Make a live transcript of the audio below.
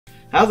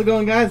How's it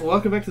going, guys?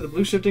 Welcome back to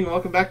TheBlueShifting, and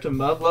welcome back to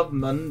Muv-Luv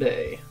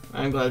Monday.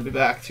 I'm glad to be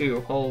back, too.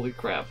 Holy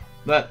crap.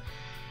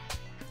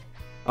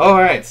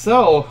 Alright,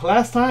 so,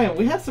 last time,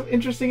 we had some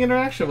interesting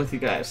interaction with you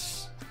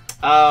guys.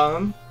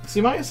 See,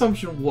 my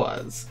assumption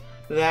was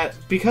that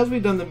because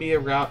we've done the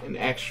Meiya route in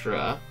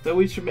Extra, that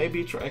we should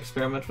maybe try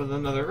experiment with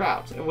another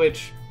route,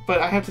 but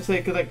I have to say,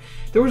 because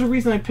there was a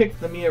reason I picked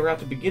the Meiya route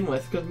to begin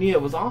with, because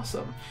Meiya was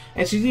awesome.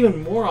 And she's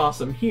even more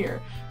awesome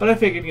here. But I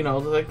figured,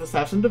 let's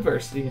have some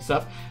diversity and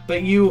stuff.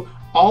 But you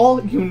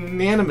all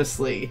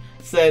unanimously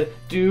said,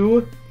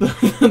 do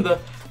the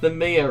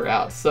Meiya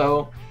route.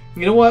 So,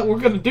 you know what? We're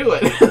going to do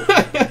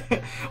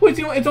it. Which,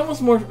 it's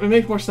almost more, it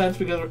makes more sense,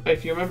 because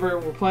if you remember,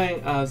 we're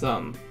playing as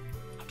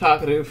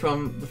Takaru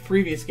from the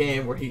previous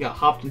game where he got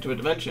hopped into a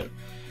dimension.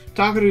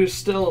 Takaru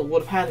still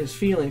would have had his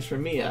feelings for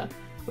Meiya.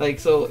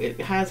 So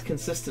it has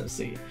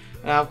consistency.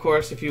 Now, of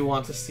course, if you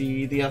want to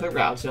see the other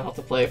routes, you'll have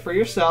to play it for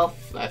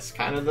yourself. That's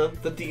kind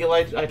of the deal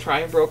I try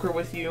and broker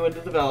with you and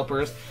the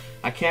developers.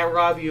 I can't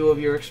rob you of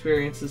your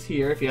experiences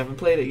here. If you haven't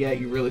played it yet,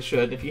 you really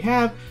should. If you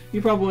have,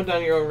 you probably went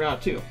down your own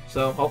route too.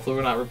 So hopefully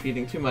we're not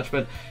repeating too much,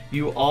 but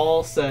you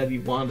all said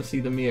you wanted to see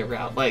the Meiya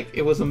route.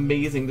 It was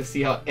amazing to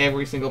see how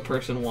every single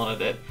person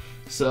wanted it.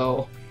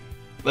 So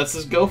let's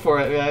just go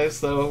for it, guys.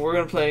 So we're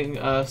going to play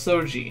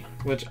Soji,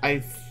 which I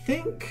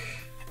think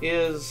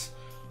is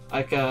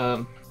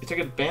it's like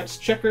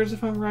advanced checkers,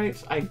 if I'm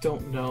right. I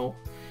don't know.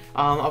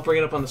 I'll bring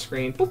it up on the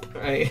screen. Boop.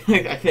 I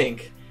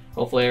think.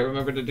 Hopefully I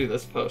remember to do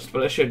this post,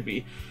 but I should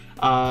be.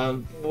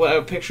 A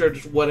picture of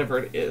just whatever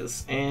it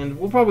is. And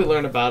we'll probably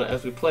learn about it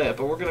as we play it,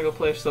 but we're going to go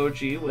play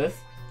Soji with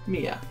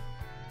Meiya.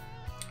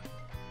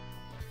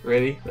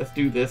 Ready? Let's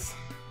do this.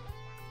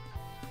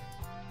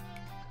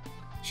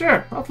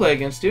 Sure, I'll play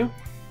against you.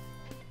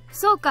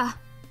 そうか。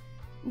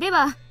で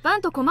は、バ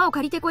ンと駒を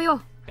借りてこよ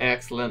う。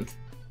 Excellent.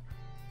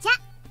 じゃ、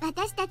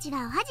私たち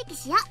はおはじき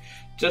しよう。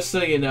 Just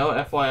so you know,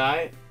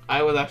 FYI,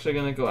 I was actually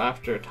going to go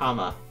after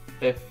Tama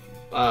if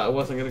I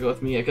wasn't going to go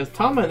with Meiya, because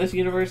Tama in this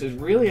universe is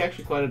really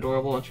actually quite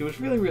adorable, and she was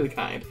really, really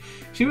kind.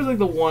 She was like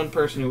the one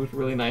person who was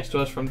really nice to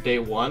us from day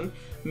one.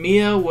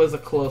 Meiya was a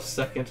close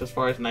second as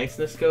far as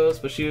niceness goes,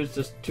 but she was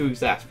just too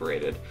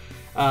exasperated.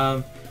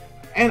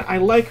 And I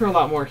like her a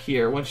lot more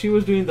here. When she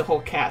was doing the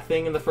whole cat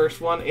thing in the first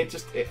one, it's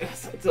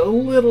a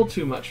little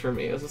too much for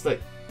me. It was just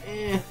like,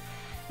 eh.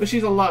 But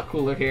she's a lot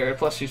cooler here.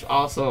 Plus, she's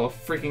also a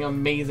freaking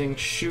amazing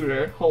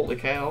shooter. Holy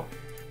cow.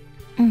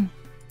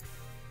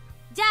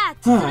 じゃあ、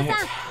千鶴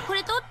さん、こ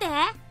れ取って。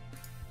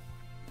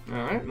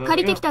Alright,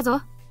 借りてきた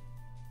ぞ。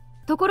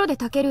ところで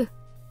タケル。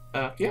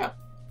Yeah.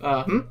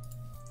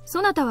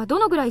 そなたはど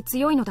のぐらい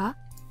強いのだ？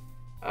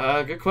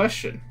 Good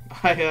question.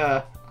 I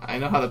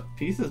know how the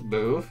pieces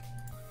move.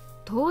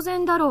 当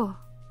然だろ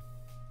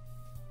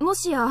う。も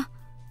しや、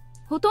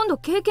ほとんど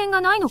経験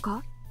がないの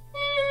か？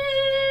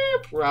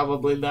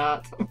 Probably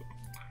not.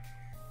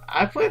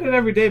 I played it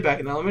every day back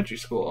in elementary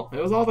school.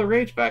 It was all the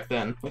rage back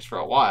then, at least for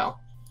a while.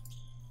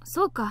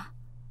 そうか。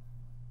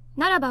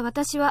ならば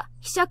私は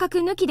飛車角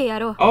抜きでや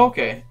ろう。Oh,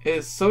 okay.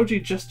 Is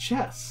Soji just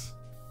chess?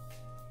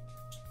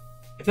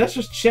 If that's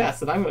just chess,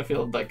 then I'm gonna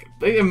feel like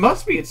it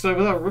must be. It's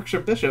without rooks or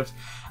bishops,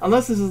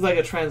 unless this is like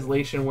a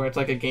translation where it's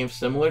like a game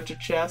similar to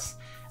chess,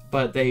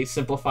 but they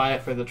simplify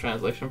it for the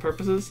translation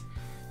purposes.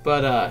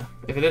 But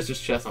if it is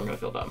just chess, I'm gonna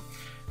feel dumb.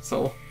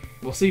 So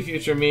we'll see,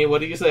 future me.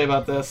 What do you say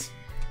about this?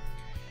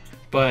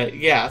 But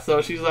yeah,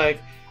 so she's like,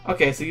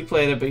 okay, so you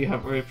played it, but you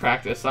haven't really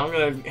practiced. So I'm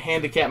gonna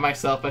handicap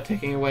myself by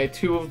taking away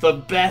two of the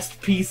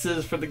best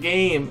pieces for the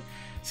game.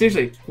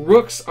 Seriously,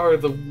 rooks are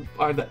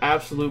the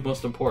absolute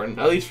most important,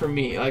 at least for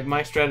me.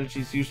 My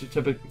strategies usually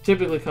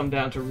typically come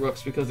down to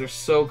rooks because they're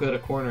so good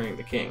at cornering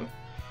the king.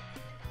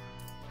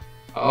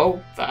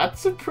 Oh,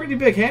 that's a pretty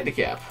big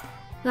handicap.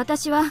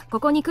 私はこ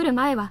こに来る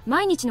前は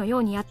毎日のよ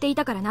うにやってい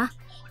たからな。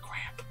 Holy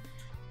crap.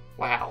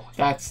 Wow,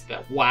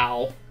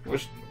 wow.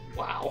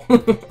 Wow.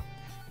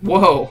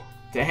 Whoa,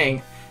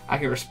 dang. I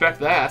can respect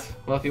that.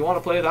 Well, if you want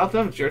to play without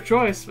them, it's your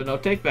choice, but no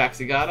takebacks,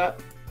 you got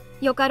it?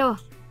 よかろう。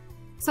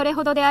それ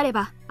ほどであれ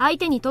ば相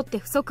手にとって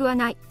不足は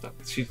ない。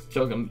 She's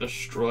still gonna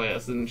destroy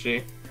us, isn't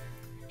she?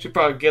 She'd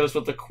probably get us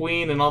with the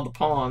queen and all the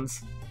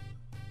pawns.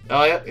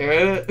 Oh,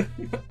 yeah.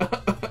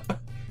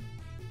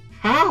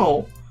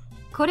 How?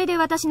 これで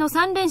私の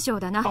3連勝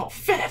だな。 Oh,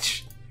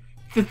 fetch!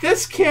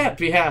 This can't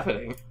be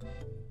happening.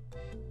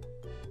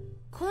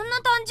 こん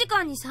な短時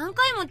間に3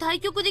回も対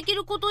局でき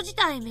ること自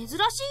体珍しい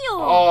よ。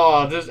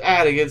Oh, just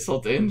adding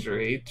insult to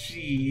injury.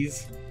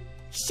 Jeez.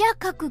 飛車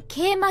角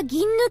桂馬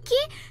銀抜き？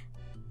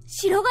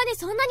白金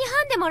そんなに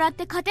ハンデもらっ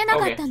て勝てな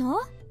かったの？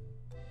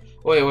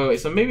 Wait.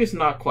 So maybe it's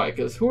not quite,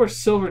 because who are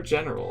silver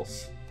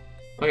generals?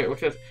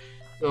 Okay,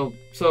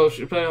 so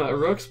she's playing like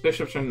rooks,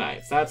 bishops, or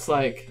knights. That's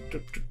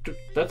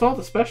that's all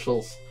the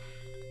specials.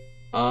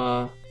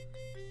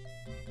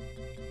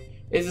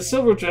 Is the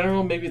silver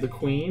general maybe the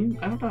queen?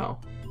 I don't know.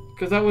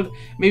 Because that would,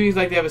 maybe it's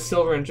like they have a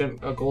silver and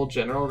a gold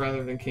general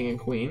rather than king and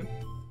queen.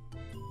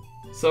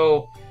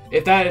 So,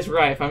 if that is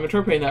right, if I'm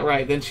interpreting that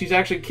right, then she's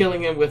actually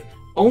killing him with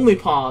only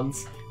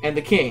pawns and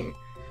the king.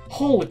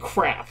 Holy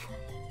crap.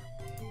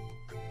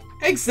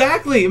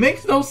 Exactly! It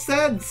makes no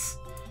sense!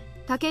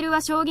 タケル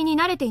は将棋に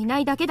慣れていな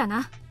いだけだ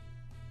な。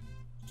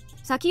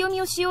先読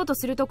みをしようと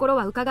するところ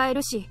は伺え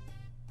るし、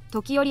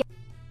時折。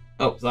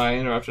Oh, sorry, I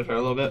interrupted her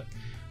a little bit.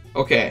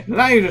 Okay,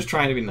 now you're just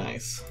trying to be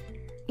nice.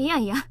 いや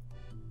いや、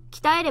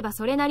鍛えれば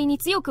それなりに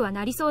強くは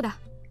なりそうだ。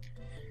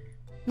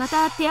ま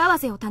た手合わ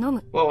せを頼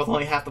む。Well, with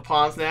only half the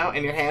pawns now and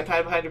your hand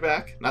tied behind your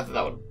back? Not that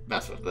that would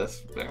mess with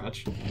this very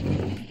much.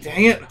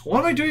 Dang it! What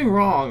am I doing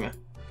wrong?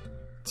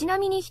 ちな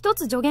みに一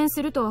つ助言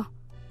すると、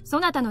そ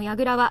なたの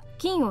櫓は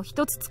金を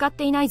一つ使っ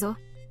ていないぞ。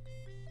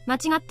間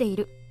違ってい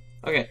る。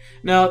Okay,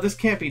 no, this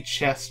can't be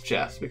chess,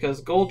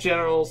 because gold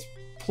generals,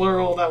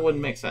 plural, that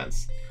wouldn't make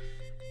sense.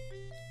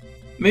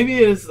 Maybe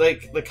it is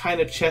like the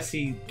kind of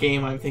chessy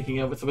game I'm thinking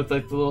of, with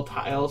like the little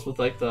tiles with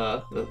like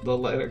the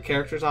letter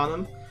characters on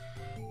them.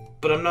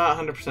 But I'm not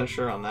 100%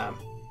 sure on that.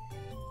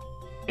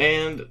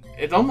 And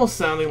it's almost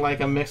sounding like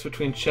a mix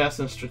between chess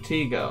and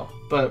Stratego,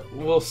 but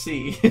we'll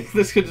see.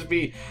 This could just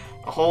be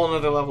a whole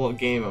another level of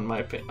game on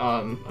my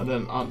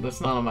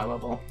that's not on my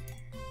level.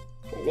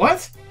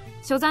 What?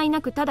 所在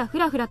なくただフ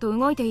ラフラと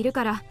動いている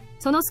から、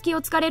その隙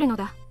を突かれるの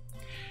だ。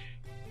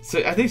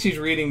So I think she's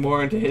reading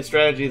more into his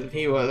strategy than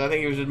he was. I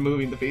think he was just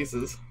moving the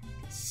pieces.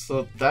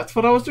 So that's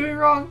what I was doing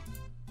wrong?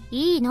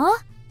 いいの？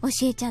教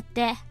えちゃっ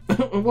て。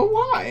Well,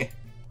 why?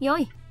 よ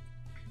い。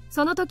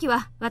その時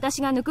は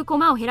私が抜く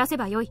駒を減らせ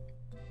ばよい。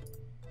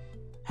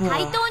対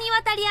等に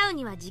渡り合う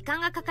には時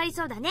間がかかり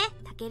そうだね、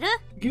タケル。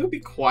You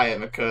be quiet,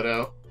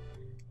 Makoto.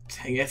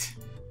 Dang it.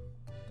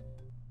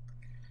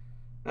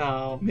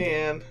 Oh,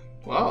 man.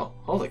 Wow,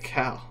 holy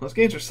cow. Those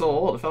games are so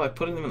old, it felt like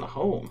putting them in the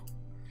home.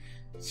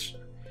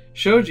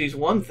 Shoji's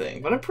one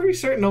thing, but I'm pretty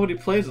certain nobody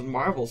plays with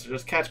marbles or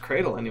just catch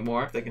cradle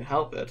anymore if they can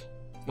help it.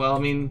 Well, I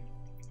mean,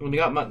 when you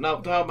got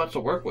not much to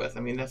work with, I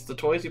mean, that's the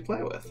toys you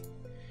play with.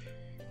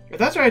 If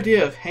that's your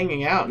idea of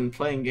hanging out and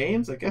playing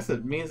games, I guess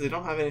it means they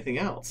don't have anything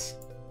else.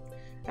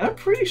 And I'm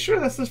pretty sure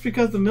that's just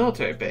because of the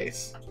military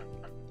base.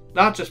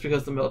 Not just because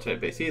of the military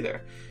base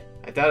either.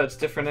 I doubt it's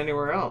different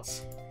anywhere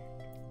else.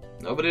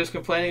 Nobody was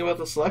complaining about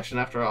the selection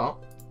after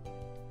all.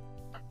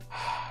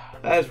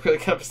 That is really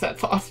kind of a sad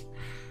thought.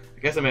 I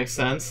guess it makes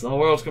sense. The whole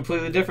world's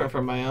completely different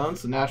from my own,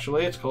 so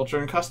naturally its culture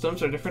and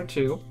customs are different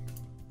too.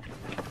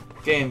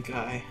 Game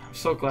guy, I'm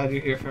so glad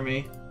you're here for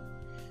me.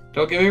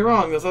 Don't get me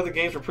wrong, those other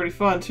games were pretty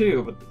fun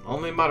too, but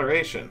only in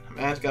moderation. A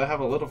man's gotta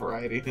have a little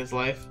variety in his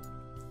life.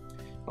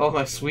 Oh,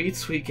 my sweet,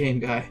 sweet game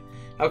guy.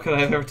 How could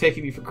I have ever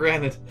taken you for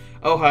granted?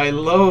 Oh, I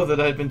loathe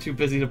that I've been too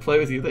busy to play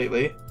with you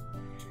lately.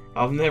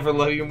 I'll never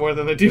love you more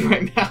than I do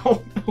right now.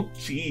 Oh,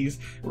 jeez.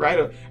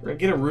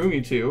 Get a room,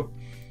 you two.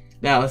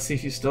 Now, let's see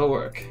if you still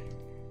work.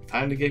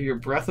 Time to give your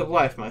breath of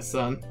life, my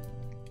son.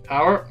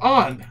 Power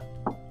on!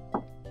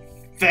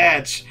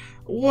 Fetch!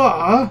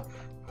 What?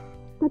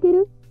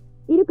 Takeru,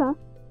 いるか?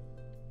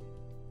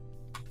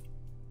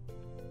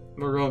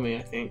 Moromi,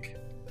 I think.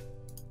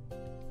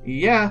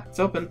 Yeah, it's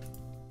open.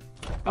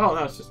 Oh,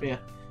 no, it's just Meiya.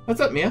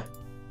 What's up, Meiya?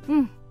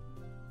 うん。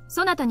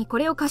そなたにこ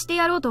れを貸して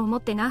やろうと思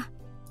ってな。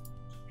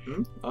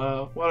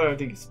What are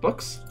these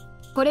books?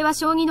 これは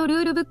将棋のル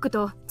ールブック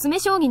と詰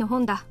将棋の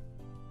本だ。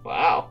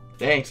Wow,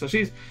 dang. So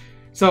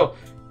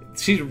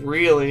she's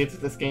really into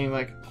this game,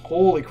 like,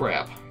 holy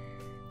crap.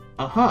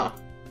 Uh-huh.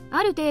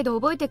 ある程度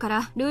覚えてか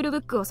らルールブ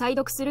ックを再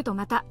読すると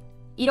また、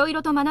いろい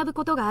ろと学ぶ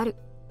ことがある。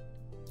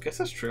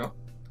Guess that's true.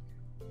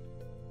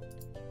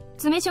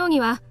 詰将棋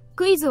は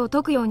クイズを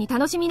解くように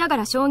楽しみなが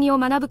ら将棋を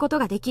学ぶこと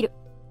ができる。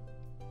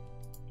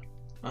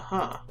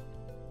Uh-huh.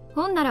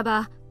 本なら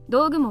ば、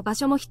道具も場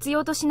所も必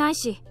要としない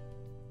し。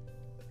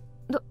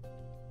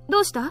ど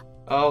うした?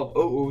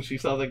 Oh, she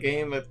saw the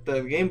game at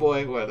the Game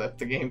Boy, well, that's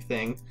the game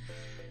thing.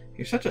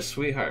 You're such a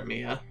sweetheart,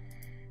 Meiya.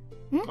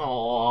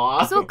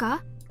 Aww. そう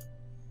か?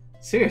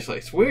 Seriously,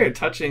 it's weirdly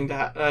touching to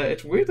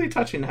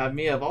have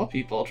Meiya of all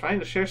people trying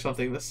to share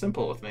something this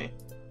simple with me.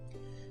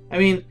 I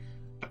mean,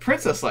 a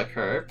princess like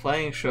her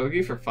playing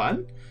shogi for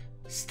fun,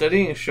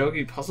 studying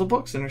shogi puzzle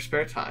books in her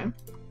spare time,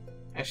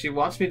 and she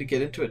wants me to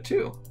get into it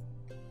too.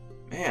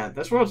 Man,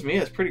 this world's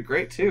Meiya is pretty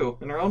great too,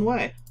 in her own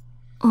way.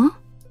 Huh?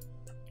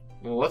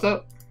 Well, what's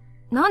up?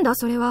 なんだ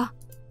それは?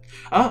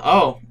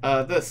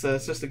 This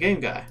is just a game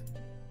guy.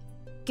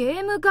 ゲ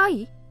ームガ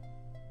イ?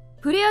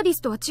 プレアディ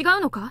スとは違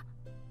うのか?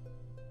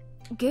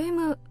 ゲー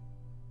ム、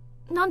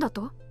なんだ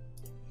と?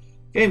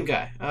 Game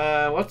guy.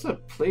 What's a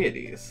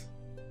Pleiades?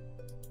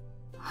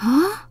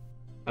 Huh?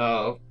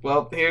 Oh,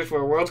 well, here's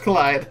where worlds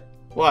collide.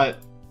 What?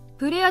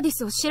 プレアディ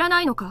スを知ら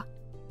ないのか?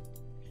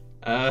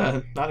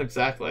 Not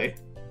exactly.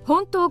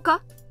 本当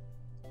か?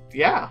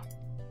 Yeah.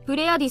 プ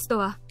レアディスと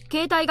は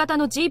携帯型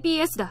の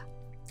GPS だ。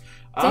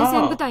前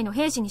線部隊の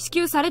兵士に支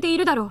給されてい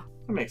るだろ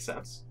う。That makes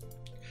sense.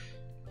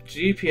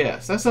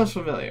 GPS. That sounds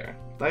familiar.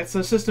 That's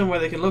a system where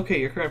they can locate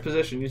your current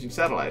position using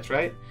satellites,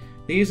 right?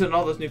 They use it in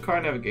all those new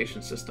car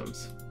navigation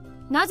systems.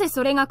 なぜ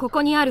それがこ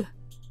こにある?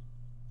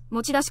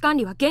 持ち出し管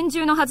理は厳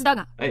重のはずだ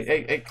が。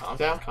Hey, calm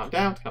down.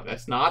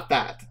 It's not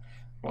that.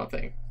 One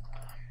thing.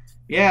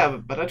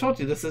 Yeah, but I told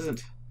you this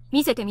isn't.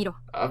 見せてみろ。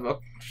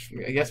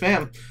Yes,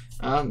 ma'am.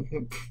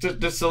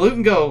 Just salute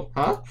and go,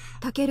 huh?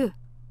 タケル、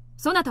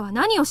そなたは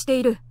何をして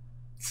いる？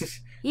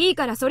いい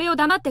からそれを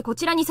黙ってこ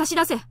ちらに差し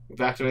出せ。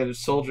Activated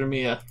soldier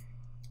Meiya.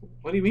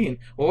 What do you mean?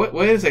 Well,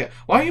 wait a second.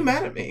 Why are you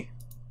mad at me?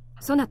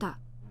 そなた、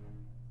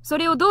そ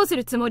れをどうす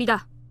るつもり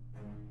だ？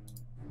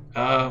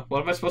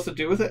 What am I supposed to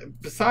do with it?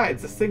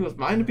 Besides, this thing was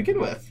mine to begin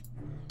with.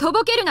 と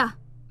ぼけるな。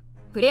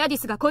プレアディ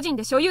スが個人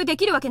で所有で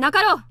きるわけな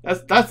かろう。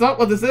That's not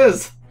what this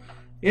is.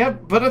 Yeah,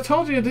 but I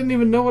told you I didn't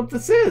even know what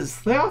this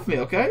is. Lay off me,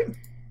 okay?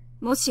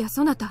 もしや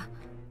そなた、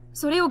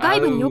それを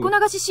外部に横流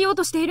ししよう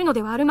としているの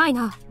ではあるまい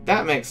な。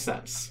That makes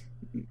sense.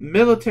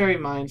 Military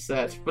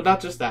mindset, but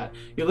not just that.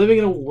 You're living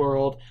in a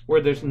world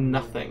where there's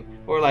nothing.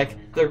 Or like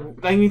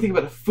you think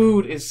about it,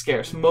 food is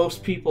scarce.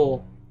 Most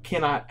people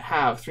cannot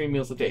have 3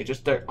 meals a day.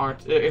 Just there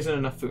isn't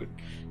enough food.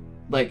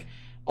 Like,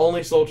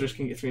 only soldiers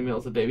can get 3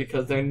 meals a day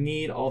because they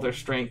need all their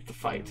strength to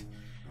fight.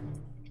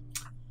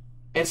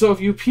 And so if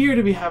you appear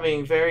to be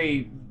having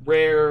very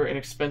rare and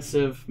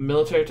expensive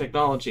military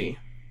technology,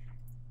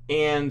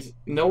 and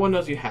no one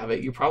knows you have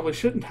it, you probably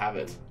shouldn't have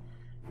it.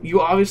 You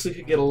obviously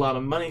could get a lot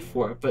of money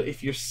for it, but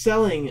if you're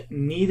selling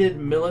needed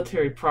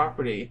military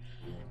property,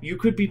 you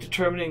could be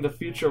determining the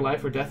future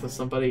life or death of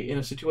somebody in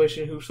a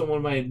situation who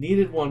someone might have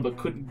needed one but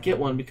couldn't get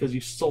one because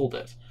you sold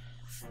it.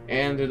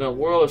 And in a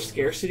world of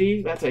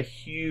scarcity, that's a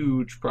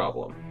huge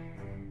problem.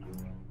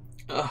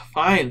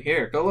 Fine,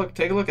 here, go look,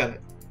 take a look at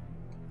it.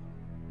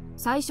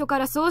 最初か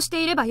らそうし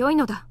ていればよい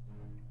のだ。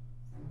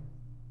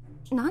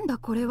なんだ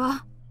これ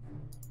は。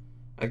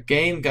A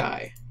game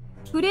guy.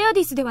 プレア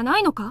ディスではな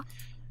いのか？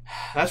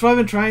 That's what I've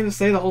been trying to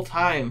say the whole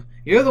time.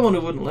 You're the one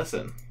who wouldn't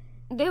listen.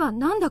 では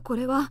なんだこ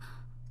れは。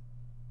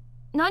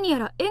何や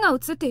ら絵が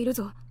写っている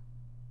ぞ。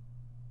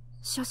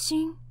写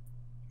真。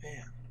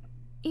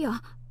い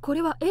や、こ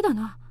れは絵だ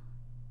な。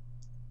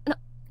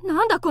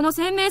なんだこの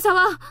鮮明さ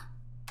は。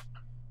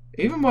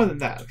Even more than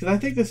that, because I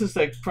think this is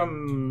like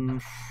from...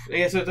 I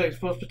guess it's like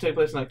supposed to take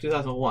place in like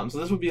 2001, so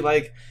this would be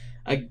like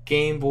a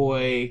Game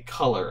Boy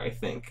Color, I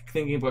think. I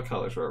think Game Boy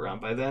Colors were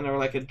around by then, or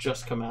like it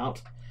just come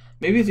out.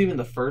 Maybe it's even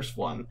the first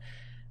one.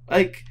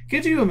 Like,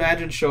 could you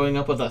imagine showing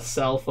up with a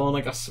cell phone,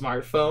 like a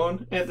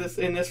smartphone, in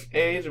this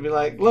age, and be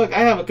like, look, I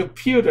have a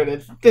computer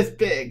that's this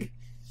big.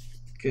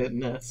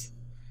 Goodness.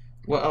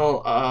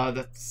 Well,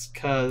 that's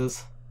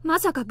cause... ま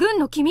さか軍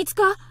の機密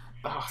か？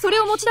それ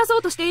を持ち出そ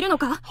うとしているの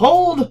か？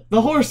 Hold the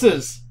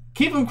horses!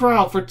 Keep them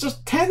corralled for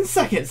just 10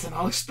 seconds and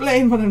I'll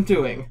explain what I'm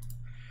doing.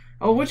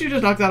 Oh, would you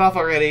just knock that off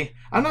already?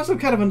 I'm not some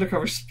kind of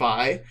undercover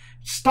spy.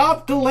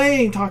 Stop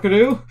delaying,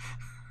 Takaru!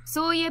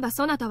 そういえば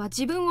そなたは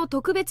自分を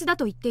特別だ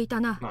と言っていた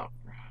な。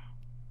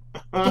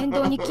言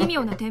動に奇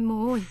妙な点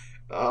も多い。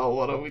Oh,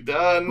 what have we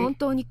done? 本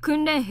当に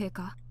訓練兵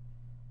か？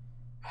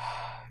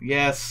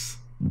 Yes.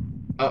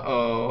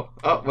 Uh-oh.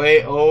 Oh,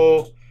 wait.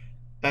 Oh,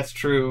 that's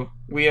true.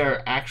 We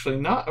are actually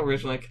not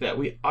originally a cadet.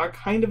 We are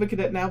kind of a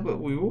cadet now, but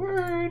we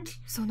weren't.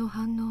 その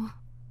反応。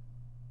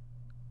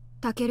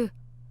タケル、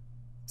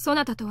そ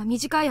なたとは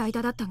短い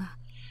間だったが、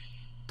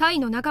タイ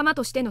の仲間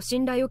としての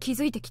信頼を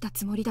築いてきた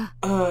つもりだ。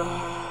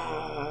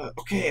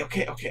Okay.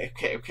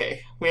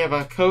 We have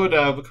a code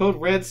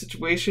red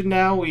situation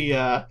now. We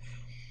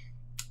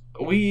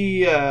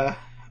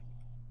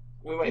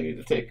might need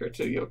to take her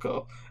to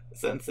Yoko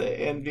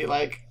Sensei and be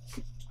like,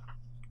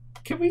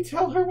 can we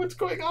tell her what's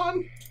going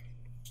on?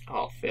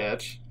 Oh,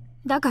 fetch.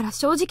 だから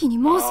正直に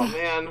申せ。Oh,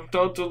 man.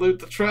 Don't dilute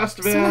the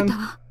trust, そな man. た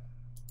は。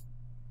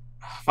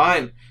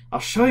Fine. I'll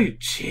show you.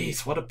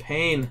 Jeez, what a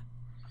pain.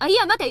 い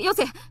や、待て、よ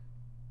せ。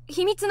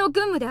秘密の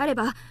軍務であれ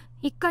ば、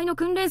一階の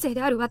訓練生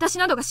である私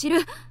などが知る。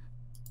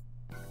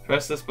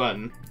Press this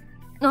button.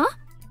 あ？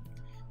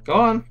 Go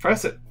on,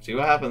 press it. See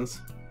what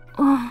happens.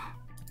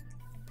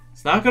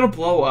 It's not gonna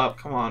blow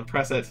up. Come on,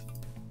 press it.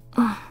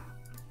 な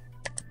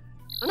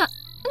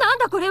ん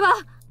だこれは。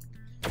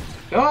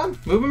 Go on,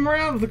 move him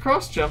around with the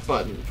cross jump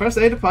button. Press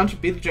A to punch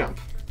and B to jump.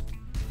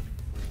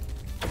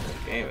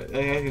 Damn it.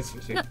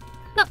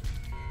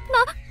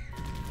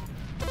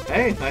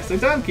 Hey, nicely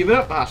done. Keep it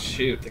up. Ah,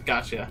 shoot. I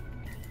gotcha.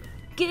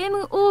 ゲー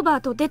ムオーバ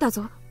ーと出た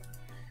ぞ。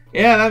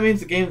 Yeah, that means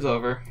the game's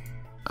over.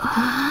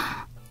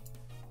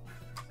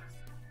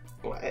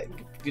 What?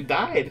 You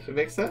died. It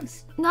makes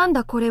sense. なん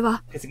だこれ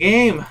は。 It's a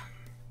game.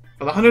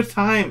 For the 100th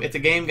time, it's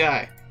a game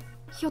guy.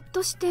 ひょっ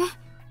として、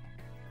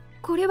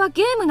これは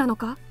ゲームなの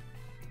か？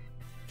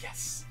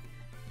 Yes.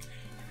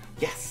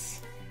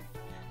 Yes.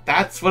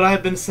 That's what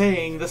I've been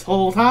saying this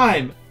whole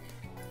time.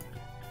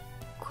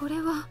 こ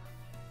れ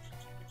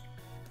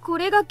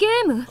がゲ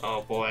ーム？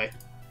 Oh boy.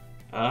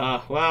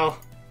 Well.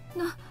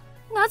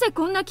 なぜ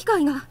こんな機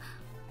械が？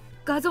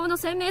画像の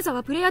鮮明さ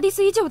はプレアディ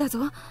ス以上だぞ。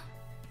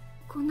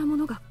こんなも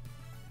のが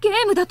ゲ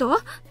ームだと？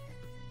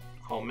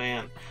 Oh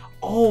man.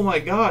 Oh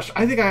my gosh.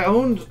 I think I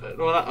owned,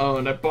 well not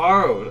owned, I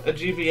borrowed a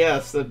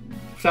GPS that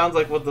sounds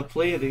like what the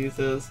Pleiades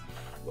is.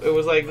 It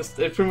was like this,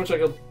 it's pretty much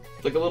like a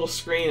little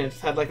screen. It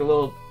just had like a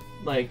little,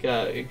 like,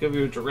 it gave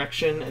you a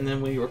direction, and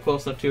then when you were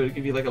close enough to it, it'd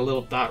give you like a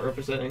little dot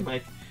representing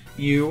like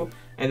you,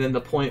 and then the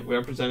point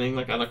representing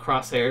like on the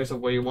crosshairs of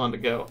where you wanted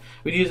to go.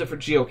 We'd use it for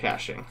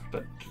geocaching,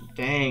 but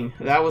dang,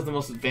 that was the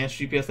most advanced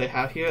GPS they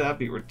have here? That'd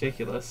be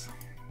ridiculous.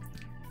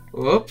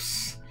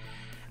 Whoops.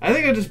 I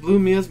think I just blew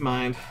Mia's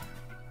mind.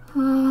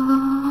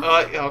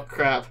 Oh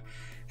crap.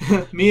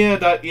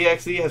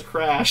 Meiya.exe has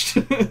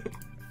crashed.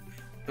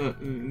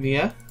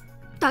 Meiya?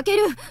 タケ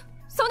ル、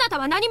そなた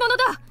は何者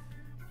だ。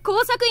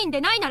工作員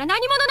でないなら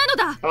何者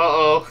なのだ。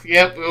Uh-oh.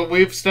 Yep,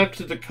 we've stepped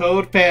into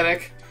code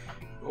panic.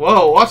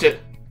 Whoa, watch it.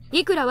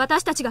 いくら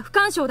私たちが不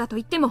干渉だと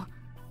言っても、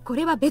こ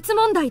れは別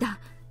問題だ。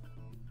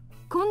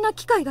こんな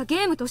機械が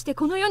ゲームとして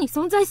この世に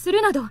存在す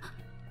るなど、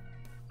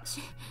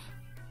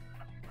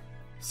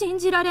信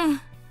じられ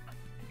ん。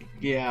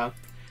Yeah.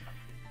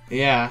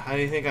 Yeah, how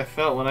do you think I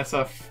felt when I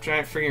saw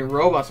giant freaking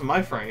robots in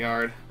my front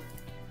yard?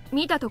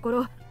 見たとこ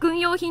ろ、軍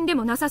用品で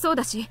もなさそう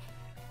だし、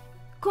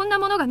こんな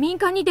ものが民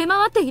間に出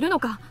回っているの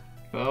か。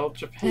Well,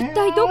 Japan. 一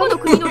体どこの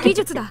国の技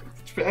術だ。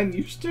Japan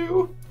used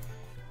to.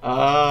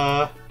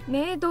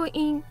 メイド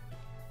イン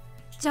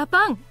ジャ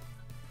パン。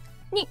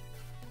日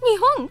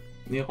本？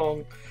日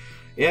本。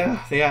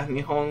Yeah,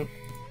日本。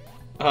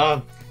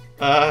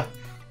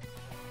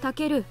タ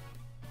ケル、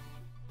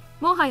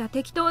もはや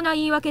適当な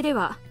言い訳で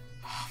は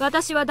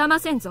私は騙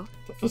せんぞ。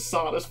 The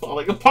facade is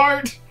falling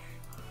apart.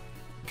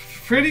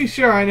 Pretty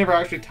sure I never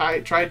actually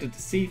tried to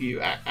deceive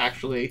you,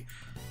 actually.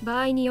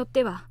 場合によっ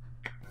ては、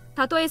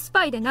たとえス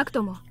パイでなく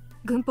とも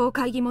軍法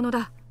会議者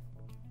だ。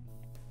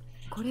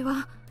これ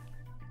は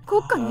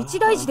国家の一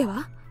大事で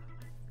は？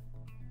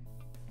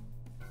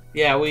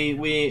 Yeah,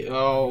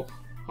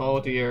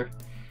 oh dear.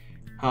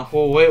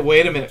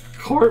 Wait a minute.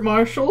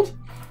 Court-martialed?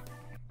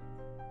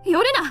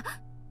 よるな。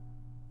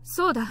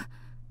そうだ。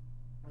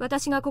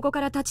私がここか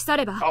ら立ち去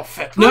れば、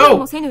No!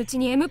 もせぬうち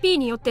に MP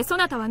によってそ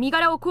なたは身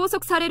柄を拘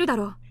束されるだ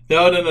ろう。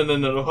No.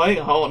 I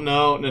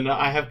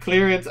have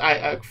clearance.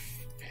 Bitch.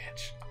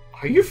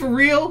 Are you for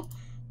real?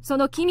 そ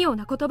の奇妙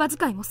な言葉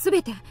遣いもす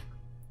べて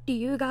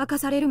理由が明か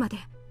されるまで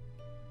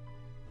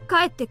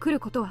帰ってくる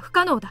ことは不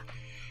可能だ。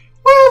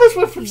Well, this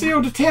went from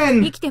 0 to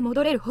 10. 生きて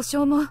戻れる保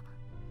証も。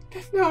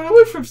No, it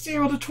went from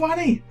 0 to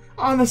 20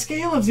 on the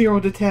scale of 0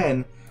 to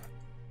 10.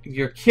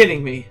 You're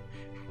kidding me,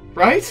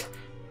 right?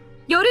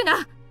 よる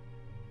な。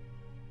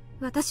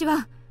私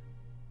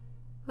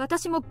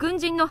も軍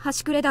人の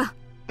端くれだ。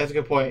 That's a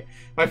good point.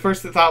 My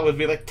first thought would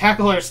be like,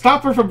 tackle her,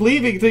 stop her from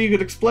leaving until you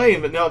could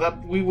explain. But no,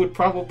 that we would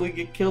probably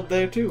get killed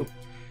there too.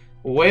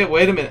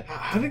 Wait a minute.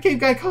 How did Game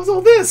Guy cause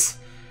all this?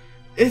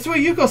 It's what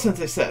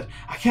Yuko-sensei said.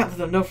 I can't let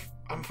them know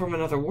I'm from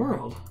another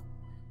world.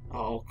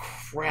 Oh,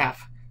 crap.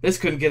 This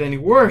couldn't get any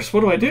worse.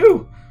 What do I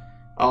do?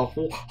 Oh,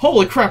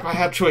 holy crap, I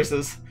have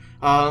choices.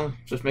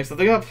 Just make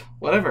something up.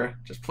 Whatever.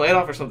 Just play it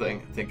off or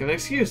something. Think of an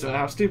excuse about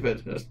how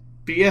stupid. Just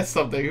BS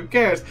something. Who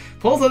cares?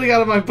 Pull something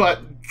out of my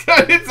butt.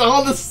 It's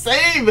all the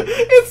same.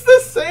 It's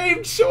the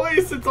same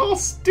choice. It's all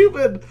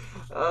stupid.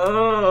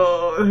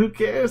 Oh, who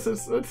cares?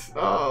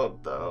 Oh,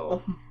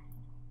 no.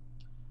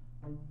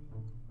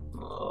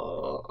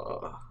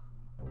 Oh.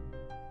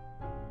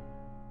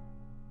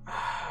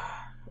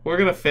 We're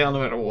gonna fail no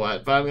matter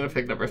what, but I'm gonna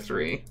pick number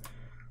 3.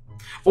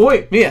 Oh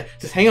wait, Meiya,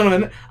 just hang on a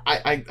minute.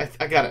 I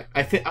got it.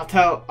 I'll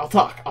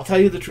talk. I'll tell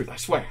you the truth. I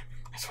swear.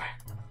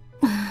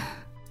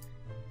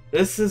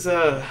 This is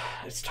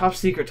it's top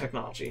secret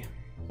technology.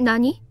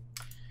 何?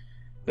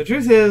 The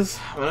truth is,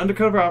 I'm an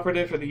undercover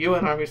operative for the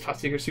UN Army's top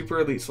secret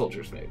super elite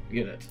soldiers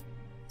unit.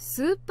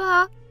 スー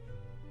パ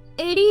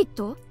ーエリー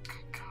ト?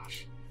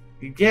 Gosh.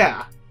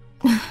 Yeah.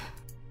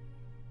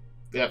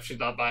 Yep, she's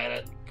not buying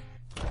it.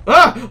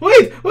 Ah!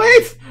 Wait!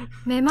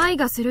 めまい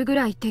がするぐ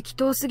らい適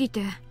当すぎ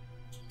て思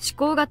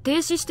考が停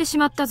止してし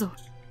まったぞ。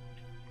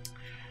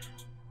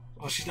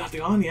 Well, she's not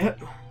gone yet.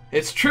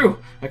 It's true.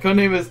 My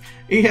codename is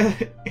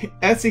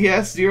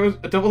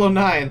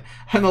SES-009.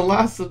 I'm the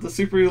last of the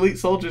super elite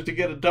soldiers to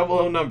get a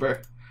 00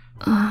 number.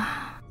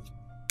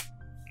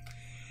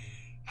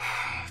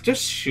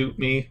 Just shoot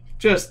me.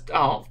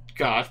 Oh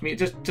gosh,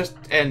 just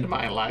end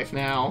my life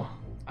now.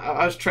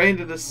 I was trained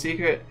in this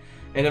secret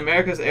in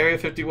America's Area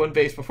 51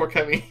 base before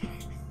coming.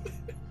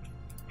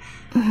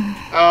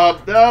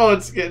 Oh no,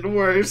 it's getting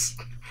worse.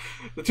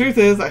 The truth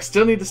is, I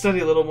still need to study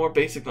a little more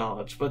basic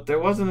knowledge, but there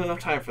wasn't enough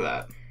time for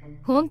that.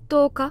 本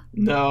当か?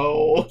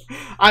 No.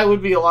 I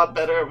would be a lot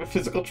better at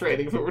physical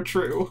training if it were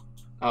true.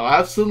 Oh,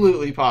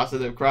 absolutely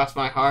positive. Cross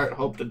my heart,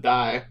 hope to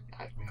die.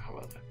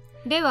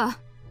 では、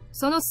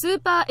そのスー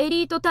パーエ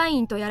リート隊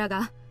員とやら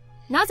が、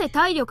なぜ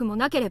体力も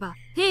なければ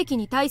兵器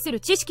に対する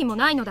知識も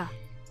ないのだ?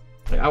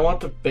 I want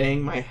to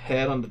bang my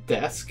head on the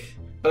desk,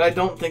 but I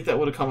don't think that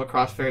would have come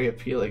across very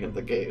appealing in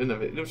the game.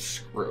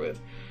 Screw it.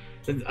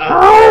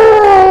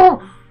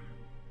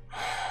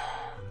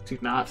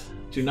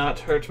 Do not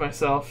hurt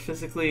myself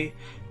physically.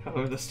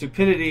 However, the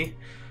stupidity,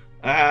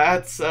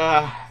 no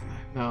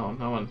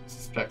one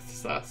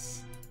suspects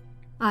us.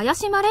 怪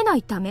しまれな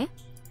いため?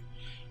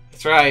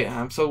 That's right.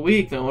 I'm so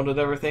weak. No one would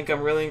ever think I'm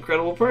a really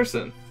incredible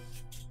person.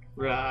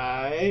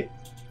 Right?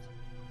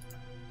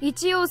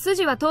 一応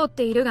筋は通っ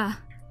ているが、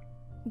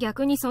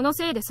逆にその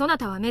せいでそな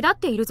たは目立っ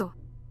ているぞ。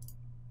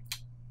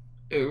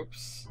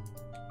 Oops.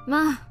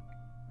 まあ、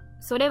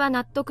それは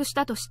納得し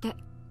たとして。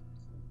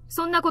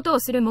そんなことを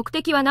する目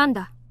的は何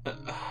だ?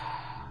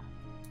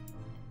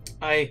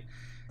 I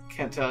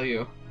can't tell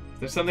you.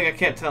 There's something I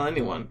can't tell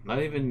anyone, not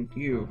even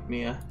you,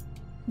 Meiya.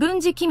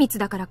 軍事機密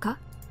だからか?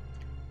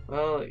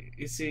 Well,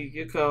 you see,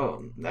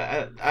 Yuko...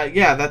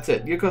 yeah, that's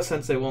it.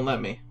 Yuko-sensei won't let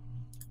me.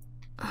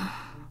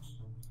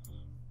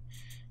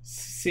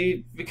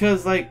 See,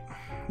 because, like,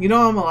 you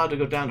know I'm allowed to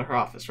go down to her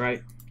office,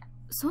 right?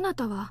 そな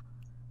たは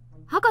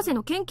博士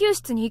の研究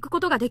室に行くこ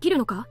とができる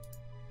のか?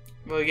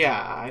 Well,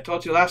 yeah, I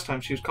told you last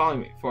time she was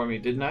calling for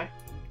me, didn't I?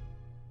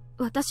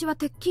 私は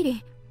てっき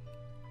り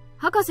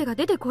博士が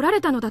出てこられ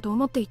たのだと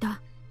思ってい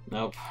た。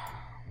Nope.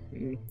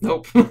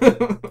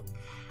 Nope.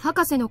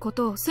 博士のこ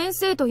とを先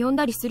生と呼ん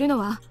だりするの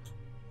は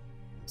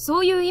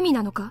そういう意味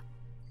なのか?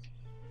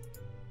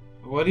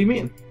 What do you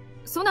mean?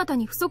 そなた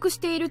に不足し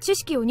ている知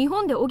識を日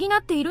本で補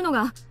っているの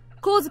が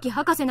光月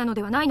博士なの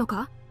ではないの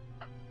か?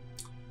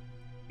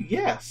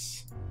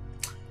 Yes.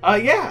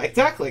 Yeah,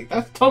 exactly.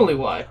 That's totally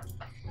why.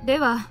 で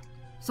は、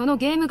その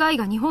ゲーム外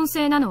が日本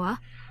製なの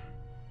は?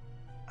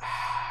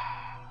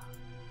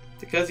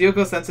 Because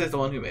Yoko-sensei is the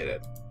one who made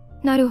it.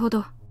 なるほ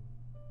ど。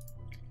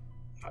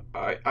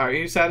Are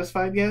you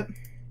satisfied yet?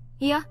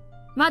 いや、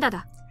まだ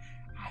だ。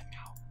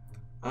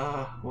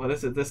What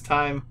is it this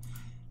time?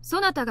 そ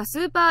なたがス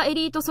ーパーエ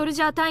リートソル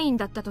ジャー隊員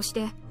だったとし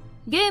て、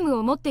ゲーム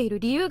を持っている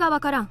理由がわ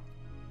からん。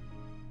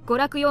娯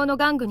楽用の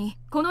玩具に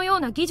このよう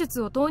な技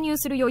術を投入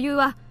する余裕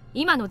は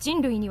今の人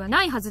類には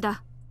ないはず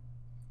だ。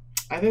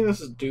I think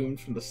this is doomed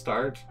from the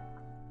start.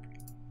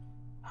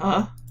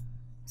 Huh?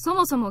 そ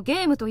もそもゲ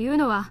ームという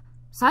のは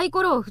サイ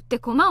コロを振って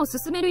駒を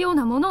進めるよう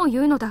なものを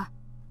言うのだ。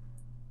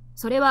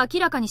それは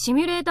明らかにシ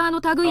ミュレーターの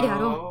類であ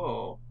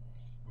ろ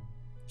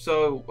う。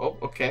So,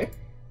 okay.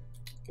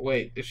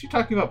 Wait, is she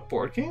talking about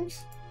board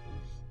games?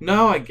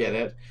 No, I get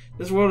it.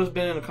 This world has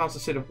been in a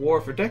constant state of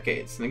war for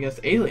decades, and against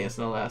aliens,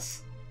 no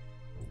less.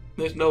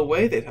 There's no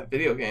way they'd have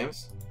video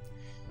games.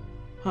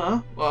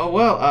 Huh?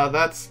 Well,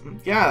 that's...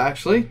 Yeah,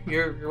 actually,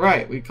 you're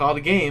right. We call it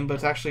a game, but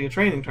it's actually a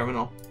training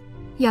terminal.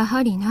 や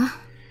はりな。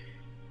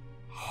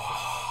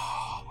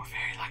We're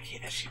very lucky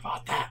that she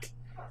bought that.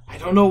 I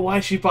don't know why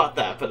she bought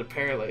that, but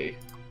apparently...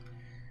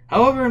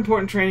 However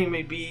important training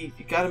may be,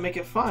 you gotta make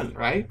it fun,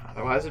 right?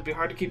 Otherwise it'd be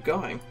hard to keep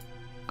going.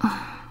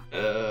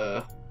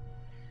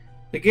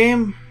 The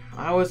game,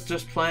 I was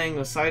just playing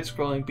a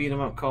side-scrolling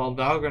beat-em-up called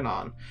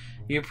Valgranon.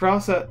 You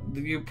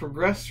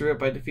progress through it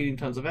by defeating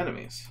tons of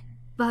enemies.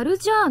 バル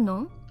ジャー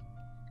ノ?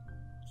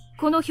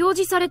 この表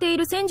示されてい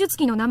る戦術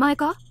機の名前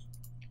か?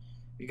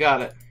 You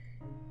got it.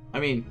 I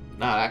mean,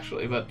 not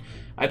actually, but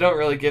I don't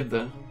really give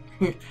the...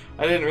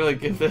 I didn't really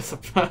give this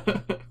up,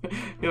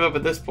 give up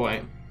at this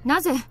point.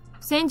 なぜ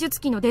戦術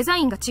機のデザ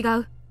インが違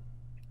う?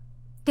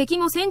 敵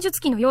も戦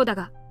術機のようだ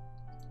が。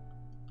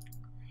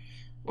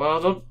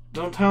Well,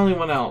 don't tell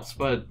anyone else,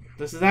 but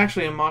this is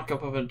actually a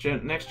mock-up of a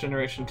next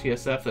generation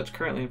TSF that's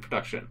currently in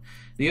production.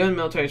 The UN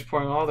military is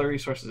pouring all their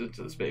resources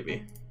into this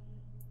baby.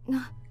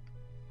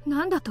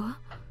 なんだと?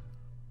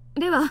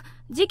 では、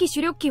次期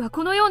主力機は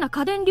このような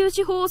家電粒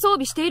子砲を装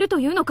備していると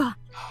いうのか?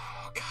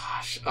 Oh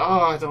gosh.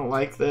 Oh, I don't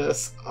like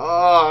this.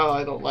 Oh,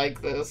 I don't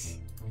like this.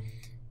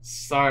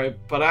 Sorry,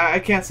 but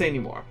I can't say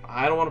anymore.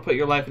 I don't want to put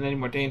your life in any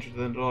more danger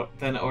than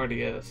it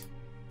already is.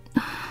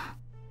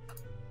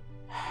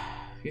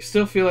 You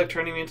still feel like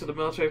turning me into the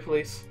military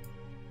police?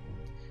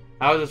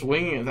 I was just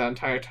winging it that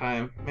entire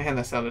time. Man,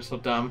 that sounded so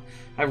dumb.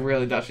 I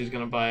really doubt she's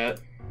gonna buy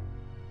it.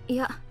 い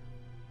や、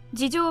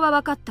事情は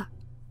分かった。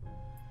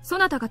そ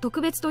なたが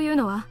特別という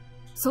のは、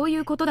そうい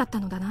うことだっ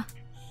たのだな。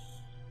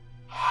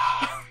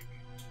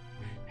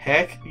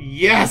Heck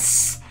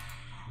yes!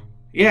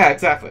 Yeah,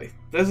 exactly.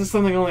 This is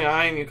something only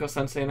I and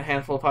Yuko-sensei and a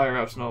handful of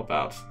higher-ups know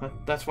about.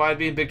 That's why I'd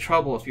be in big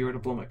trouble if you were to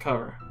blow my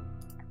cover.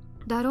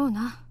 だろう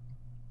な。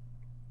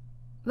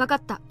分か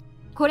った。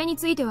これに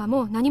ついては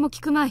もう何も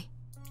聞くまい。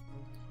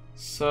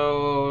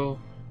So,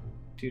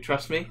 do you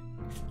trust me?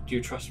 Do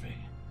you trust me?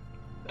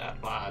 That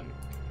one.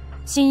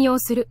 信用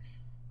する。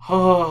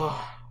Oh,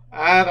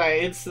 and I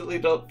instantly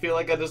don't feel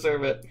like I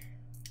deserve it.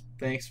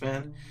 Thanks,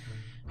 man.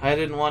 I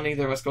didn't want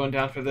either of us going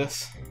down for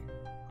this.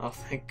 Oh,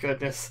 thank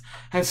goodness.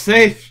 I'm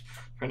safe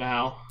for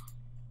now.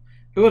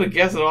 Who would have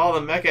guessed that all the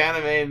mecha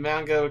anime and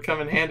manga would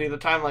come in handy at a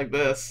time like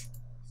this?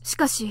 し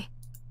かし。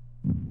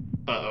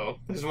Uh-oh.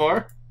 There's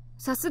more?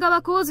 さすがは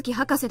光月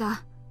博士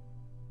だ。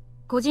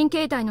個人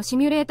形態のシ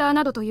ミュレーター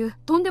などという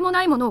とんでも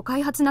ないものを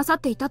開発なさっ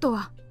ていたと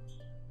は。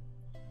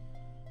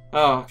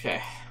Oh, okay.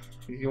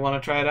 You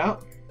want to try it out?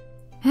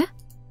 え?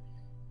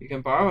 You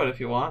can borrow it if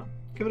you want.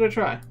 Give it a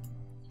try.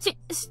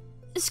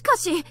 しか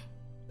し。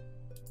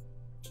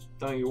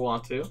Don't you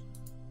want to?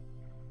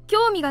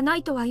 興味がな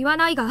いとは言わ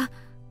ないが。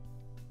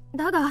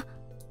だが。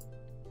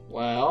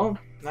Well,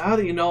 now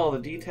that you know all the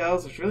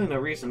details, there's really no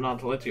reason not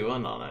to let you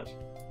in on it.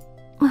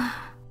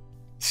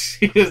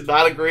 She does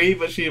not agree,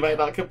 but she might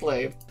not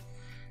complain.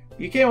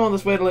 You came all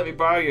this way to let me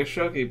borrow your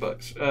shogi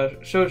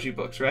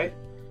books, right?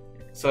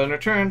 So in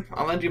return,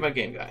 I'll lend you my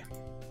game guy.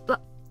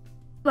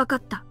 わか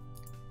った。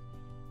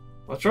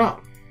What's wrong?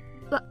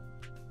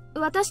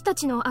 私た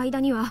ちの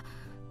間には、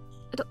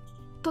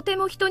とて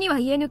も人には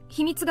言えぬ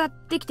秘密が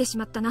できてし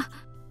まったな。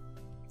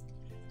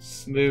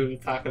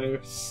Smooth,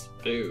 Takaru.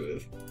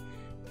 Smooth.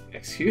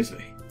 Excuse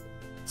me.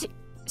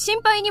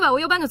 心配には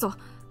及ばぬぞ。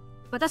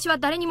私は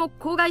誰にも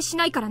口外し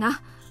ないから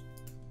な。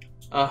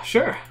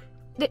Sure.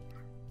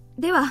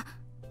 では、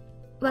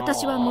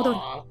私は戻る。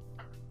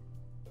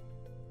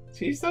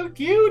She's so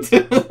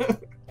cute!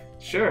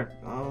 Sure,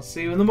 I'll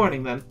see you in the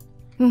morning then.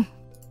 うん。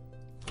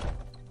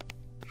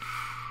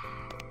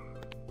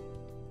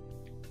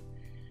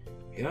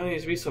You don't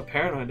need to be so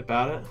paranoid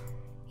about it.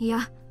 い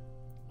や、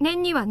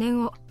念には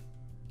念を。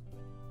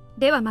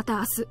ではまた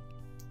明日。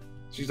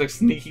She's like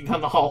sneaking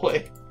down the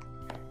hallway.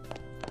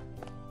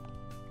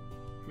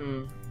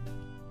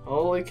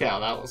 Holy cow,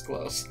 that was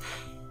close.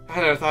 I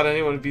never thought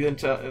anyone would be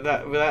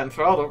that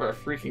enthralled over a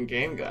freaking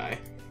game guy.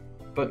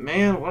 But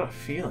man, what a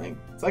feeling.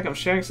 It's like I'm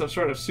sharing some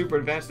sort of super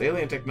advanced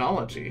alien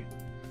technology.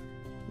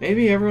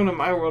 Maybe everyone in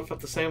my world felt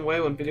the same way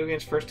when video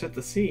games first hit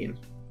the scene.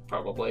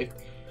 Probably.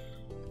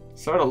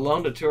 Sort of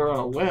loaned it to her on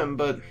a whim,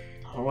 but,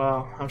 oh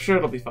well, I'm sure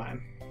it'll be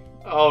fine.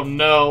 Oh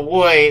no,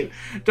 wait!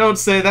 Don't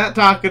say that,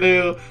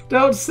 Takadu!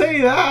 Don't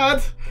say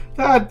that!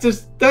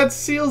 That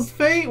seals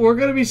fate! We're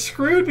gonna be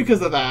screwed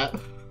because of that!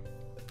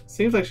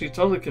 Seems like she's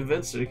totally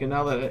convinced she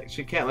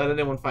can't let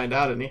anyone find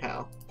out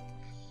anyhow.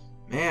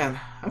 Man,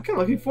 I'm kind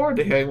of looking forward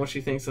to hearing what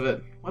she thinks of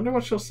it. Wonder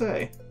what she'll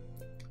say.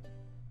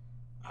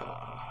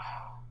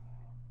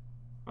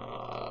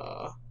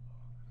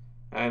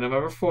 Alright,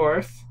 November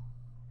 4th.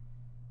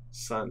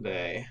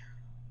 Sunday.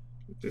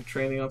 Do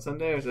training on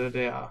Sunday or is it a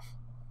day off?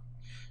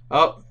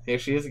 Oh, here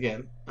she is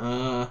again.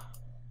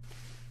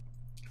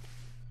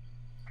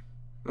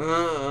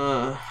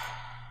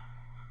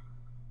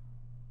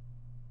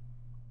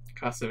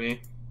 Kasumi.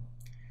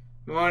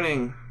 Good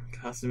morning,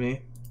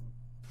 Kasumi.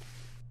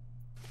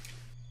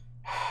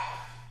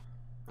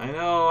 I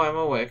know, I'm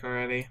awake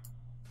already.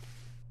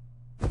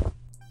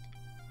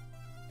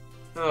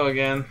 Hello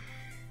again.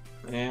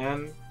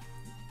 And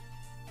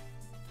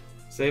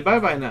say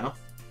bye-bye now.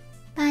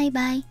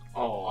 Bye-bye.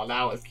 Oh,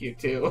 that was cute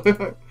too.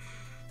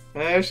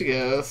 There she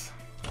goes.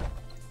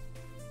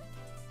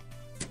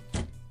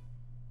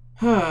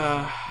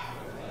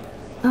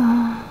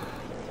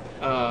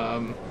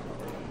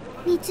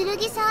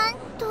 Mitsurugiさん、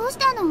どうし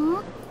た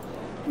の？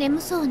眠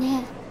そう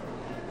ね。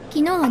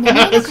昨日は眠れな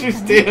かったね。She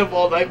stayed up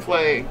all night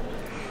playing.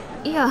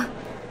 いや、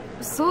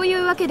そうい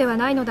うわけでは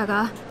ないのだ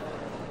が、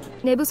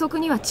寝不足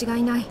には違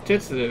いない。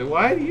Jitsu,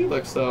 why do you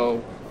look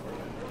so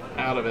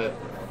out of it?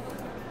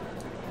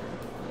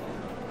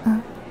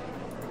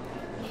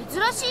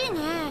 珍しいね。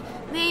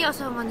メイヤ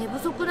さんが寝不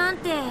足なん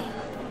て。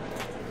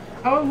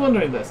I was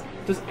wondering this.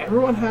 Does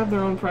everyone have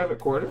their own private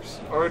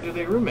quarters? Or do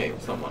they roommate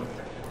with someone?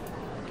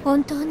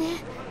 本当ね。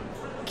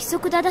規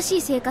則正し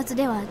い生活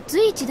では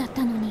随一だっ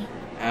たのに。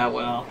Ah,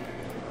 well.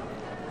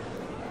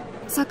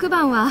 昨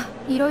晩は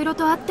いろいろ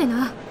とあって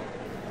な。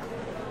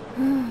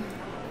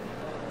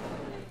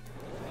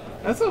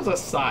That sounds a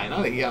sigh,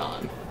 not a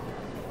yawn.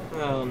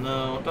 Oh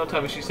no, don't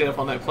tell me she stayed up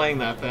all night playing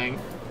that thing.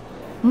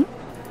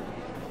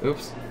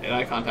 Oops, made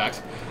eye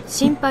contact.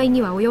 心配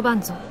には及ば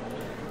んぞ。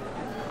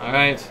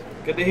Alright,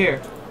 good to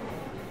hear.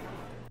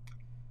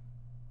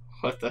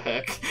 What the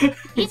heck?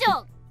 以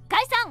上、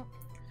解散。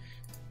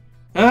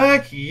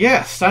Heck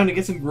yes, time to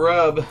get some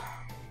grub.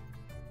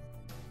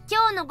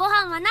 今日のご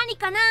飯は何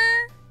かな？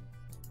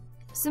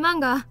すまん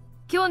が、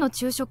今日の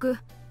昼食、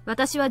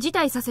私は辞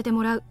退させて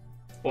もらう。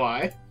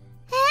Why?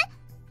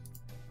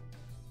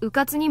 う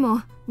かつに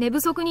も寝不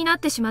足になっ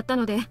てしまった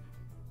ので、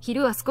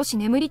昼は少し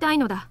眠りたい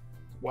のだ。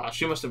Wow,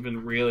 she must have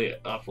been really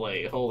up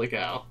late. Holy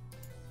cow.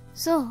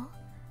 そう。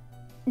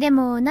で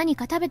も何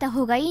か食べた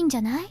方がいいんじ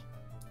ゃない？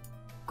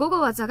午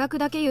後は座学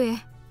だけゆえ、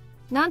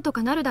なんと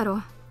かなるだろ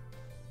う。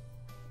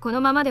こ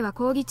のままでは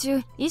講義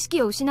中、意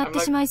識を失って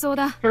しまいそう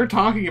だ。Her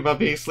talking about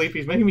being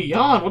sleepy is making me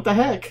yawn. What the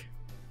heck?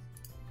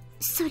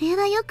 それ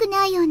は良く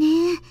ないよ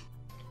ね。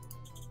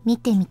見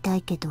てみた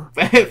いけど。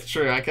It's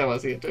true, I kind of want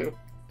to see it too.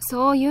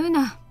 そう言う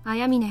な、あ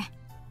やみね。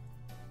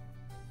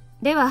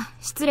では、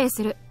失礼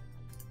する。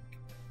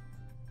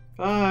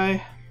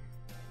Bye.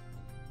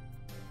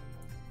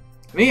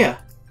 Meiya!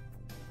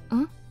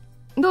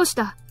 どうし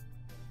た？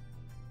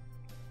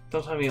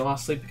 Don't tell me you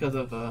lost sleep because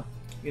of,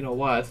 you know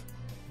what?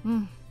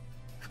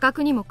 不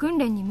覚にも訓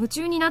練に夢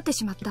中になって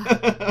しまった。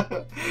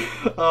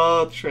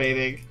Oh,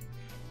 training.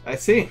 I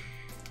see.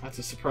 That's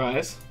a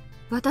surprise.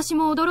 私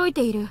も驚い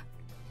ている。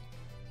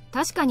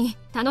確かに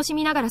楽し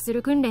みながらす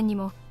る訓練に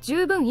も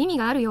十分意味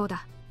があるよう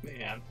だ。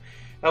Man,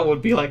 that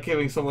would be like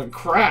giving someone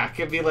crack.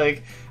 It'd be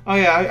like, oh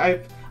yeah,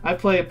 I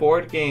play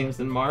board games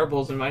and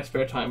marbles in my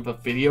spare time,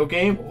 but video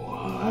game?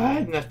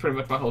 What? And that's pretty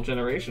much my whole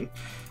generation.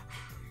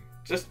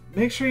 Just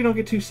make sure you don't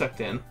get too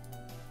sucked in.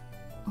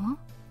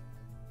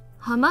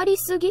 ハマり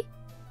すぎ？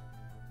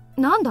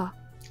なんだ？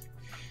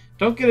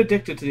 Don't get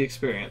addicted to the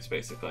experience,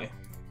 basically.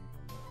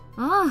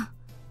 ああ、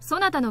そ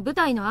なたの舞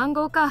台の暗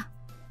号か。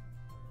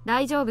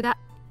大丈夫だ。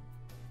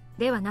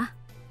ではな。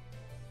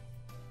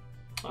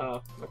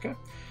Okay.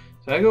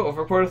 Did I go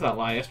overboard with that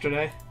lie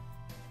yesterday?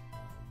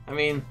 I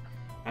mean,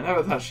 I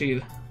never thought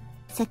she'd...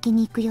 先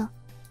に行くよ。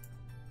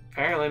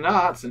Apparently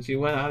not, since you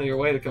went out of your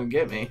way to come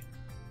get me.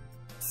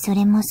 そ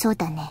れもそう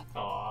だね。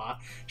Aw,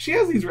 she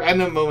has these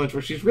random moments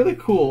where she's really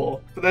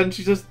cool, but then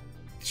she just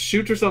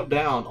shoots herself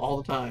down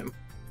all the time.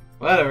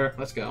 Whatever,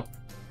 let's go.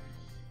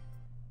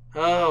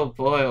 Oh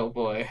boy, oh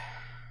boy.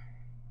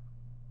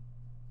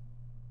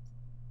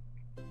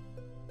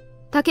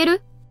 タケ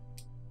ル?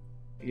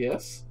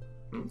 Yes?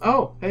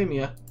 Oh, hey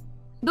Meiya.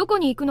 どこ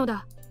に行くの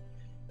だ?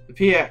 The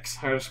PX.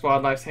 Her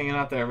squad likes hanging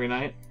out there every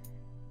night.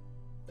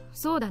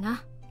 そうだ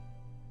な。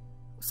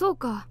そう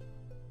か。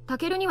タ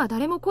ケルには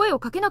誰も声を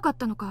かけなかっ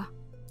たのか。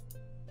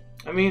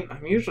I mean,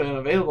 I'm usually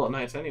unavailable at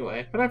nights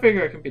anyway, but I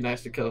figure it can be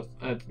nice to kill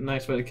a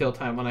nice way to kill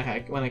time when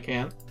I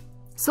can.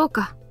 そう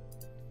か。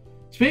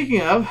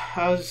Speaking of,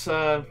 how's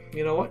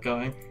you know what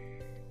going?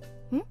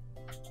 ん?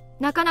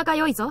 なかなか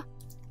良いぞ。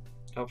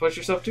Don't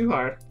push yourself too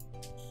hard.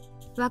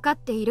 わかっ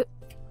ている。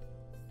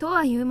と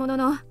はいうもの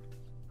の、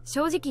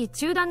正直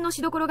中断の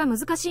しどころが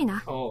難しい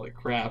な。Holy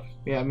crap.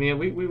 Yeah, Meiya,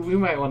 we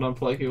might want to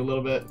unplug you a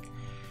little bit.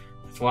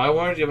 That's why I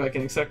warned you about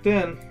getting sucked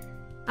in.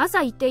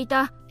 朝言ってい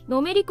た、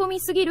のめり込み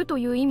すぎると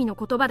いう意味の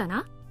言葉だ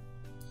な。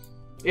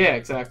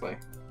Yeah, exactly.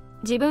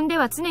 自分で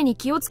は常に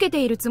気をつけ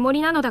ているつも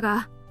りなのだ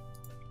が。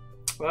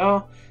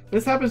Well,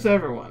 this happens to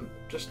everyone.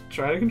 Just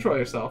try to control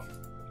yourself.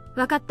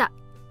 わかった。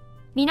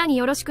皆に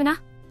よろしく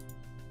な。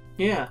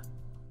Yeah.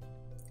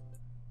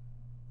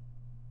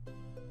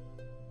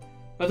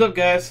 What's up,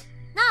 guys?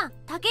 なあ、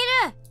タケ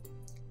ル。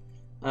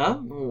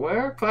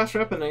Where class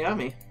rep and Ayami? あ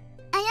やみね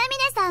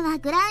さんは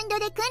グラウンド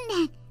で訓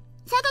練。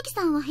さとき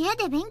さんは部屋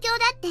で勉強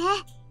だって。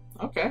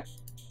Okay.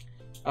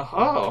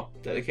 Oh,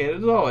 dedicated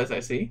as always,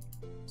 I see.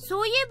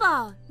 そういえ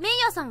ば、メイ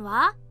ヤさん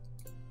は？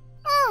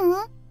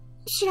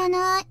知ら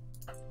ない。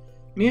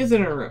Mia's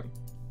in her room.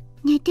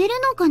 寝てる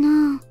のか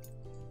な？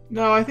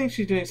 No, I think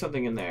she's doing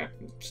something in there.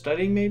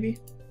 Studying, maybe?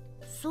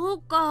 そ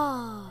う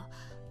か。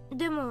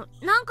でも、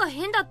なんか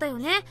変だったよ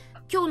ね。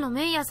今日の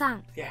メイヤさ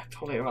ん。Yeah,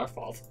 totally our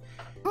fault.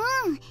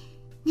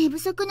 寝不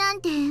足な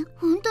んて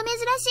ほんと珍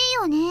しい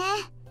よね。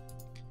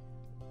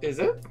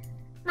Is it?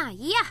 まあい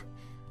いや。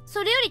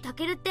それよりタ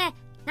ケルって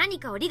何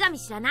か折り紙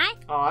知らない？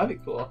 Oh, that'd be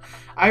cool.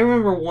 I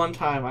remember one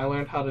time I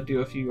learned how to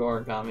do a few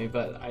origami,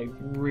 but I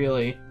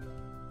really...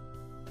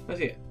 Let's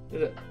see it.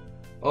 Is it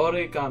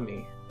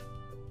origami?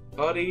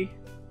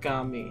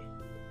 Origami.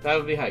 That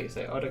would be how you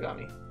say it.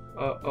 Origami.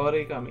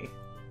 Origami.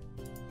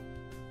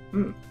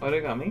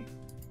 Origami?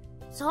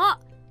 そう。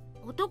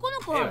男の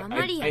子はあ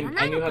まりやら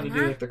な I いの knew か how to な。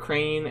 do like the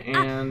crane,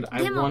 and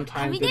I でも one time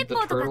紙 did 鉄 the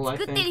砲と turtle, か I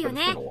作って think, るよ but it's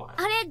ね。 been a while.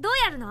 あれどう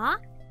やるの？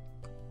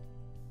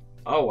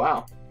 Oh,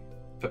 wow.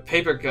 But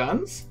paper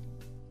guns?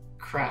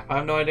 Crap, I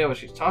have no idea what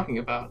she's talking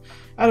about.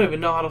 I don't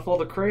even know how to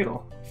fold a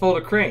cradle. Fold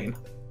a crane.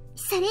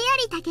 それよ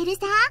りタケル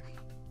さん、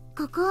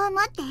ここを持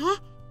って。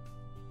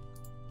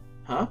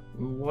Huh?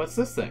 What's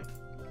this thing?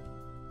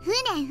 船。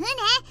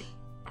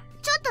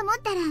ちょっと持っ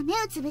たら目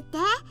をつぶって。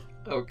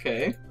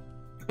Okay.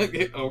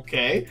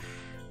 Okay.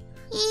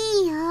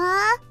 いいよ。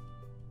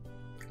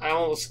I'm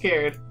almost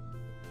scared.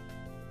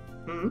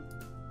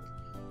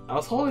 I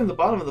was holding the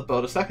bottom of the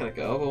boat a second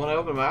ago, but when I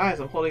opened my eyes,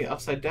 I'm holding it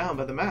upside down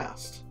by the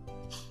mast. ど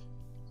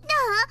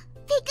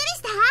う？びっくり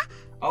し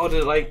た？ Oh, did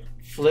it like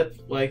flip?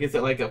 Like, is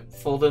it like a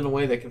folded in a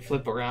way that can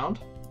flip around?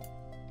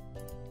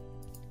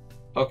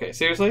 Okay,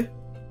 seriously?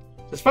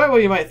 Despite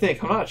what you might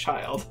think, I'm not a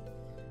child.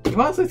 You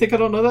honestly think I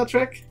don't know that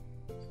trick?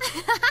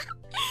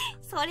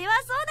 それは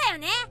そうだよ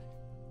ね。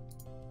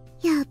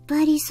やっ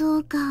ぱりそ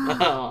うか。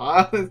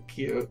 Aw, that's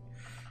cute.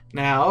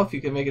 Now, if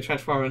you can make it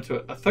transform into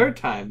it a third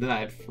time, then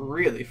I'd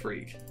really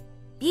freak.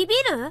 ビビ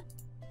る？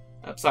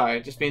 I'm sorry,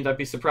 it just means I'd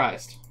be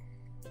surprised.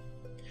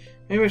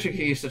 Maybe I should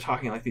get used to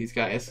talking like these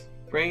guys.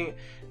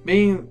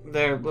 Being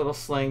their little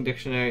slang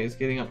dictionary is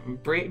getting on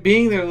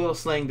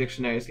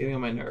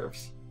my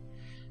nerves.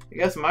 I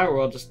guess my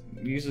world just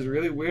uses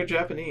really weird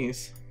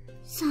Japanese.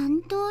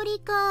 3通り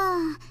か。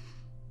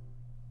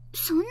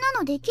そんな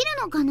のできる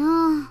のか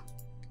な？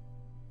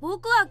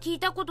僕は聞い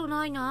たこと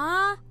ない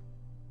な。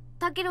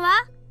タケルは？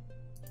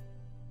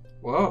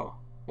 Whoa.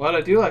 What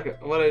do I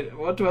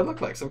do I look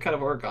like? Some kind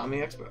of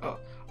origami expert? Oh,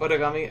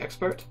 origami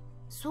expert?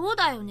 そう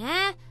だよね。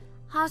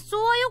発想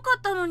は良か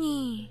ったの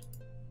に。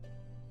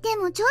で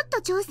もちょっと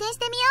挑戦し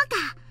てみよ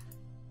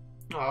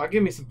うか。Oh,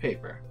 give me some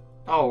paper.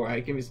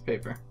 Alright, give me some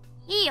paper.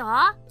 いいよ。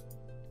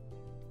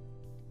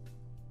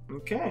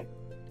Okay.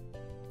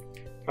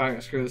 Probably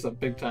gonna screw this up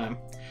big time.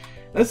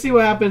 Let's see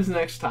what happens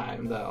next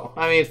time, though.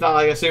 I mean, it's not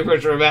like a super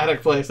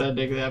dramatic place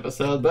ending the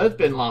episode, but it's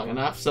been long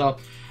enough, so...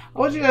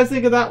 What do you guys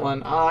think of that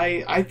one?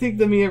 I think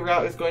the Meiya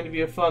route is going to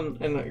be a fun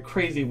and a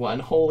crazy one.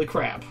 Holy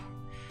crap.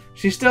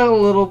 She's still a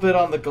little bit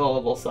on the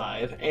gullible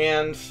side,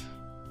 and...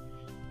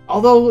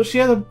 Although she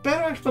has a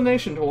better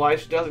explanation to why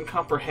she doesn't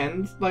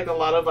comprehend, like, a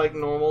lot of, like,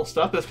 normal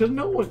stuff, it's because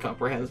no one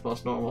comprehends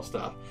most normal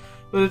stuff.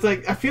 But it's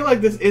like, I feel like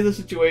this is a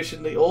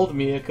situation the old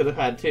Meiya could have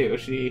had, too.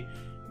 She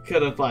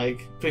could have,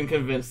 like, been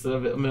convinced that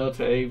a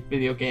military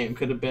video game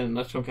could have been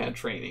some kind of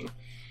training.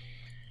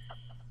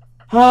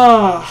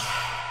 Ah,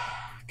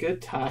 good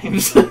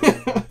times.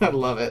 I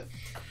love it.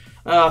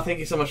 Thank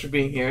you so much for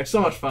being here. It's so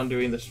much fun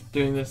doing these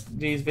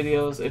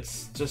videos.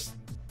 It's just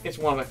it's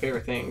one of my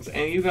favorite things.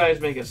 And you guys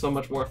make it so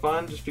much more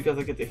fun just because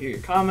I get to hear your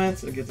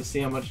comments and I get to see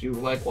how much you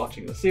like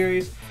watching the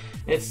series.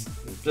 It's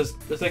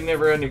like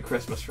never ending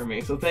Christmas for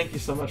me. So thank you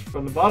so much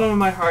from the bottom of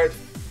my heart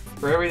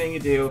for everything you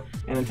do.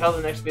 And until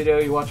the next video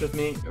you watch with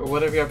me, or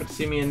whatever you happen to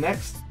see me in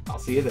next, I'll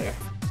see you there.